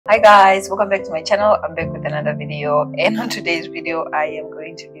Hi guys, welcome back to my channel. I'm back with another video, and on today's video I am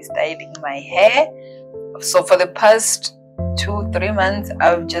going to be styling my hair. So for the past 2-3 months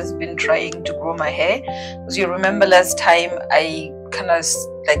I've just been trying to grow my hair, because you remember last time I kind of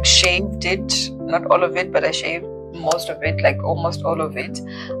like shaved it, not all of it, but I shaved most of it, like almost all of it,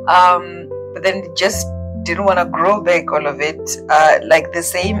 but then it just didn't want to grow back all of it. Like the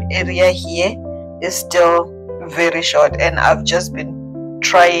same area here is still very short, and I've just been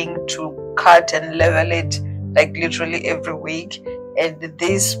trying to cut and level it like literally every week, and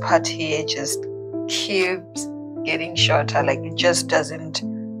this part here just keeps getting shorter. Like it just doesn't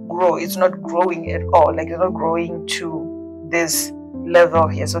grow. It's not growing at all. Like it's not growing to this level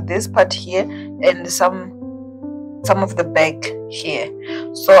here. So this part here and some of the back here.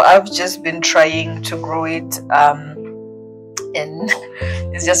 So I've just been trying to grow it and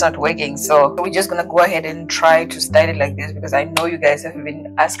it's just not working. So we're just gonna go ahead and try to style it like this, because I know you guys have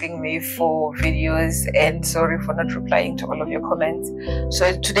been asking me for videos, and sorry for not replying to all of your comments.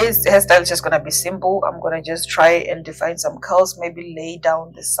 So today's hairstyle is just gonna be simple. I'm gonna just try and define some curls, maybe lay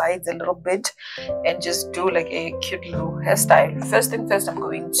down the sides a little bit, and just do like a cute little hairstyle. First thing first, I'm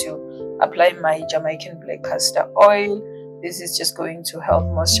going to apply my Jamaican black castor oil. This is just going to help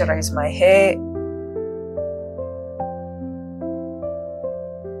moisturize my hair.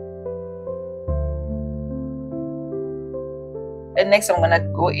 And next I'm gonna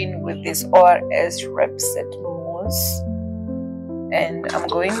go in with this ORS Repset mousse, and I'm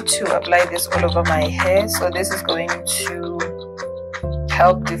going to apply this all over my hair. So this is going to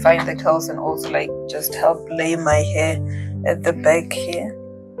help define the curls and also like just help lay my hair at the back here.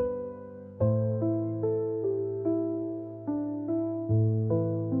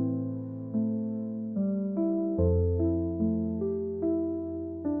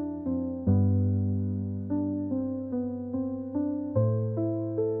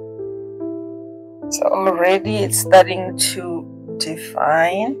 So already it's starting to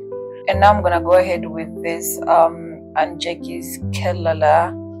define, and now I'm gonna go ahead with this Anjeki's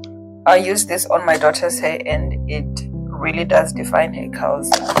Kelala. I use this on my daughter's hair and it really does define her curls.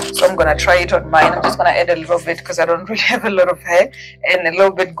 So I'm gonna try it on mine. I'm just gonna add a little bit because I don't really have a lot of hair, and a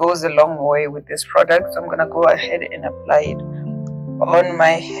little bit goes a long way with this product. So I'm gonna go ahead and apply it on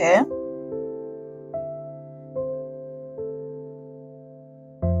my hair.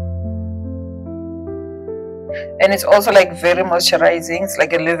 And it's also like very moisturizing. It's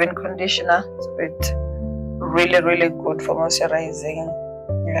like a leave-in conditioner, so it's really good for moisturizing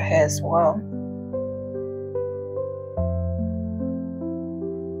your hair as well.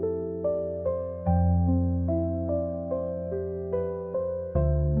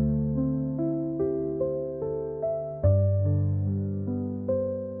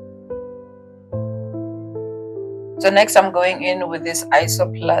 So next I'm going in with this Iso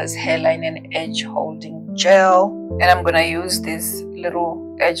Plus hairline and edge holding gel, and I'm gonna use this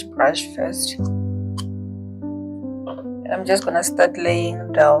little edge brush first, and I'm just gonna start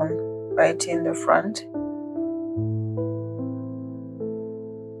laying down right in the front.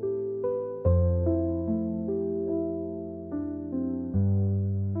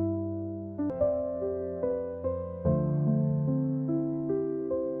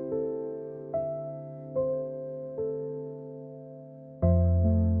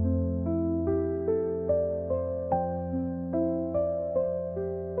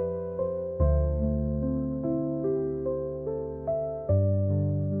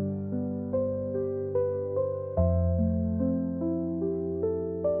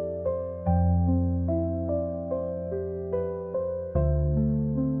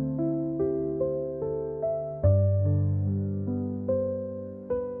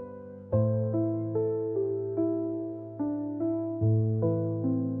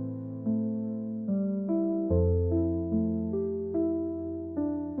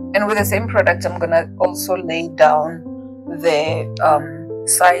 And with the same product, I'm gonna also lay down the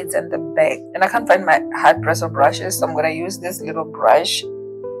sides and the back. And I can't find my hard bristle brushes, so I'm gonna use this little brush.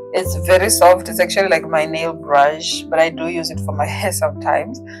 It's very soft. It's actually like my nail brush, but I do use it for my hair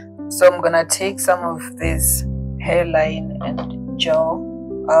sometimes. So I'm gonna take some of this hairline and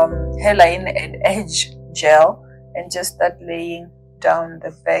edge gel, and just start laying down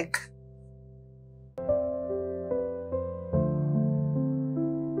the back.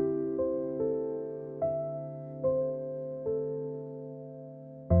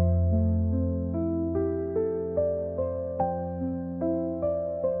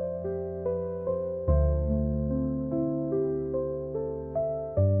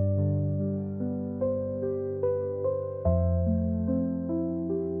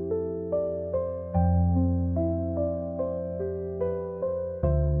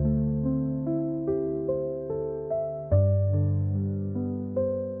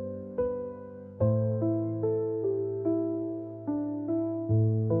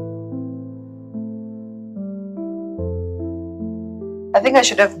 I think I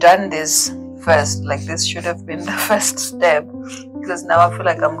should have done this first, like this should have been the first step, because now I feel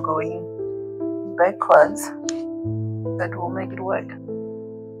like I'm going backwards. That will make it work.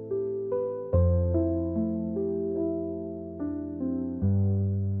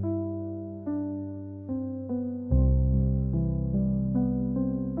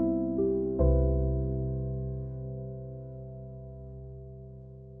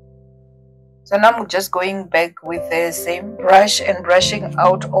 So now I'm just going back with the same brush and brushing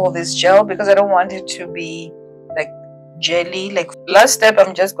out all this gel, because I don't want it to be like jelly. Like last step,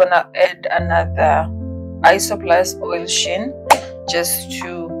 I'm just gonna add another Isoplus oil sheen just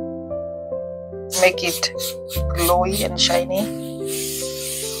to make it glowy and shiny.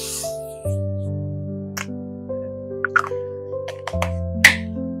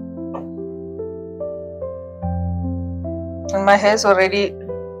 And my hair is already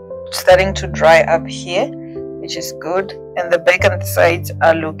starting to dry up here, which is good, and the back and the sides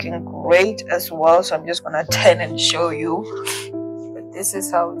are looking great as well. So I'm just gonna turn and show you, but this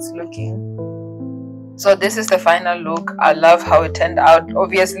is how it's looking. So this is the final look. I love how it turned out.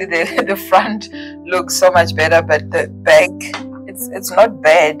 Obviously the front looks so much better, but the back, it's not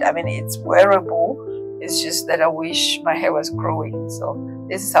bad. I mean, it's wearable. It's just that I wish my hair was growing. So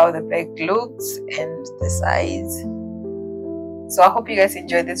this is how the back looks and the sides. So I hope you guys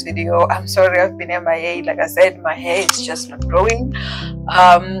enjoyed this video. I'm sorry I've been MIA. Like I said, my hair is just not growing.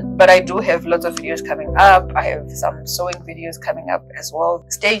 But I do have lots of videos coming up. I have some sewing videos coming up as well.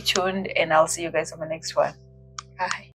 Stay tuned and I'll see you guys on the next one. Bye.